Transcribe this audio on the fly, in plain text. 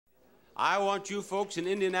I want you folks in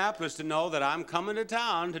Indianapolis to know that I'm coming to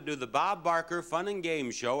town to do the Bob Barker Fun and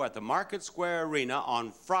Game Show at the Market Square Arena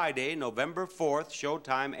on Friday, November 4th,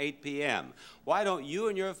 showtime 8 p.m. Why don't you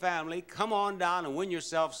and your family come on down and win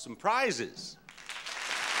yourself some prizes?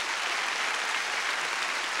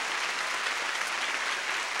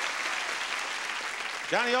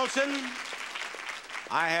 Johnny Olson,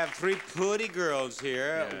 I have three pretty girls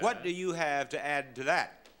here. Yeah. What do you have to add to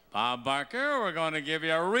that? Bob Barker, we're going to give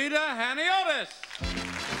you Rita Haniotis.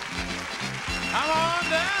 Come on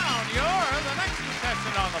down. You're the next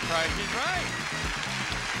contestant on The Price is Right.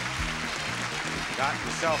 Got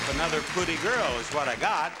myself another pretty girl is what I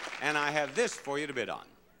got, and I have this for you to bid on.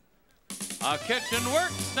 A Kitchen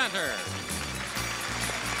Work Center.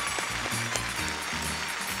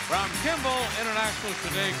 From Kimball International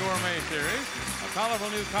Today Gourmet Series, a colorful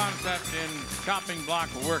new concept in chopping block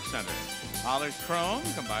work center. Polished chrome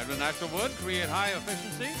combined with natural wood create high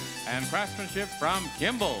efficiency and craftsmanship from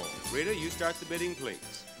Kimball. Rita, you start the bidding,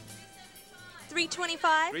 please. $325.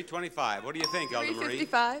 $325. What do you think, Elder Marie?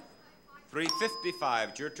 $355. $355.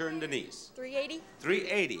 It's your turn, Denise. $380.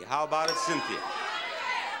 $380. How about it, Cynthia?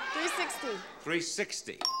 $360.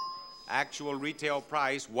 $360. Actual retail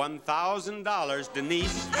price, $1,000.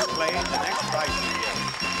 Denise, you play the next price again.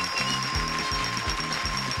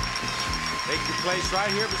 Take your place right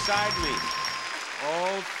here beside me.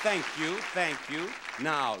 Oh, thank you, thank you.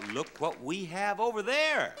 Now, look what we have over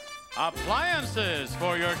there. Appliances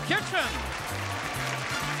for your kitchen.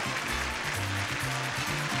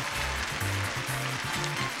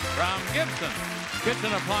 From Gibson,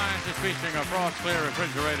 kitchen appliances featuring a frost-clear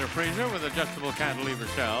refrigerator freezer with adjustable cantilever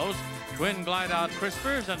shelves, twin glide-out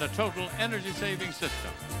crispers, and a total energy-saving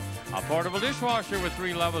system. A portable dishwasher with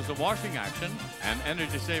 3 levels of washing action, an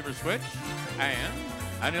energy saver switch, and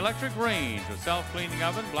an electric range with self-cleaning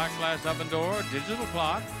oven, black glass oven door, digital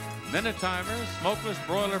clock, minute timer, smokeless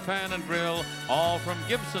broiler pan and grill, all from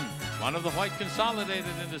Gibson, one of the White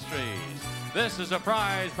Consolidated Industries. This is a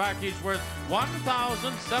prize package worth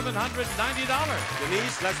 $1,790.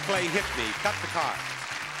 Denise, let's play Hit Me. Cut the cards.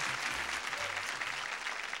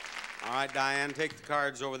 All right, Diane, take the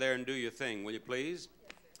cards over there and do your thing, will you please?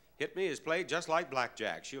 Hit Me is played just like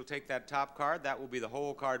blackjack. She'll take that top card. That will be the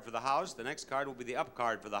whole card for the house. The next card will be the up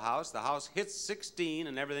card for the house. The house hits 16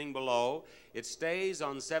 and everything below. It stays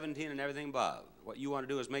on 17 and everything above. What you want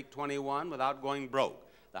to do is make 21 without going broke.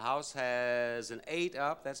 The house has an 8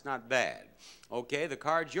 up. That's not bad. Okay, the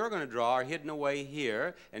cards you're going to draw are hidden away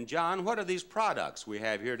here. And, John, what are these products we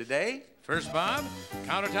have here today? First, Bob,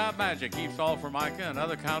 Countertop Magic keeps all Formica and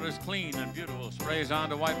other counters clean and beautiful. Sprays on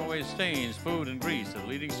to wipe away stains, food, and grease at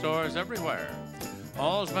leading stores everywhere.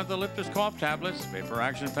 Hall's Mentholyptus Cough Tablets. Vapor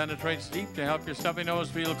action penetrates deep to help your stuffy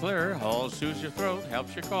nose feel clear. Hall's soothes your throat,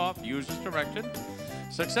 helps you cough. Use as directed.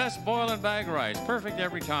 Success Boil and Bag Rice. Perfect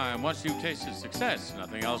every time. Once you've tasted success,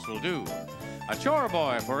 nothing else will do. A Chore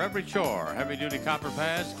Boy for every chore. Heavy-duty copper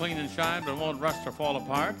pads, clean and shine, but won't rust or fall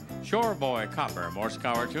apart. Chore Boy Copper. More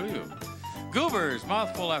scour to you. Goobers,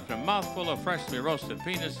 mouthful after mouthful of freshly roasted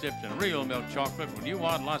peanuts dipped in real milk chocolate. When you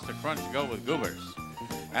want lots of crunch, go with Goobers.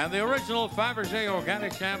 And the original Fabergé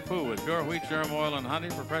Organic Shampoo with pure wheat germ oil and honey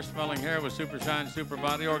for fresh smelling hair with Super Shine Super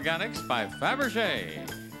Body Organics by Fabergé.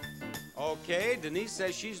 Okay, Denise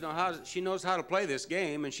says she knows how to play this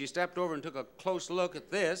game, and she stepped over and took a close look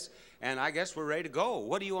at this, and I guess we're ready to go.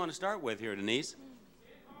 What do you want to start with here, Denise?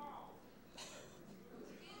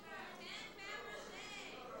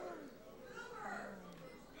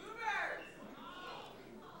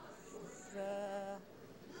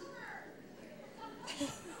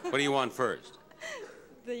 What do you want first?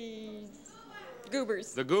 The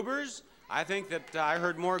Goobers. The Goobers? I think that I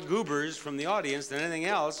heard more Goobers from the audience than anything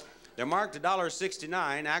else. They're marked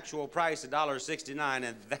 $1.69, actual price $1.69,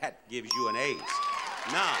 and that gives you an ace.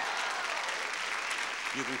 Now,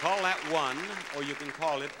 you can call that 1 or you can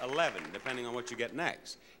call it 11, depending on what you get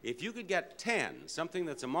next. If you could get 10, something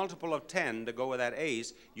that's a multiple of 10 to go with that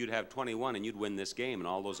ace, you'd have 21 and you'd win this game, and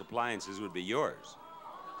all those appliances would be yours.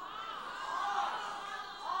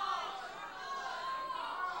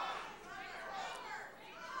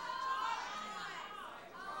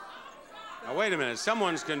 Now, wait a minute.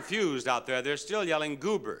 Someone's confused out there. They're still yelling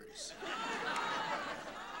Goobers.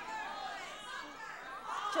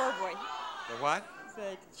 Chore Boy. The what?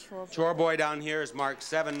 The Chore Boy. Chore Boy down here is marked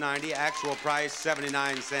 $7.90. Actual price,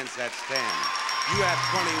 79 cents. That's 10. You have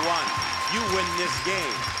 21. You win this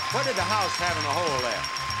game. What did the house have in the hole there?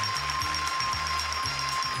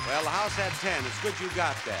 Well, the house had 10. It's good you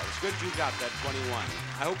got that. It's good you got that 21.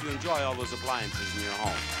 I hope you enjoy all those appliances in your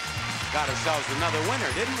home. Got ourselves another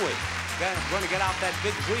winner, didn't we? We're going to get out that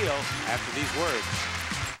big wheel after these words.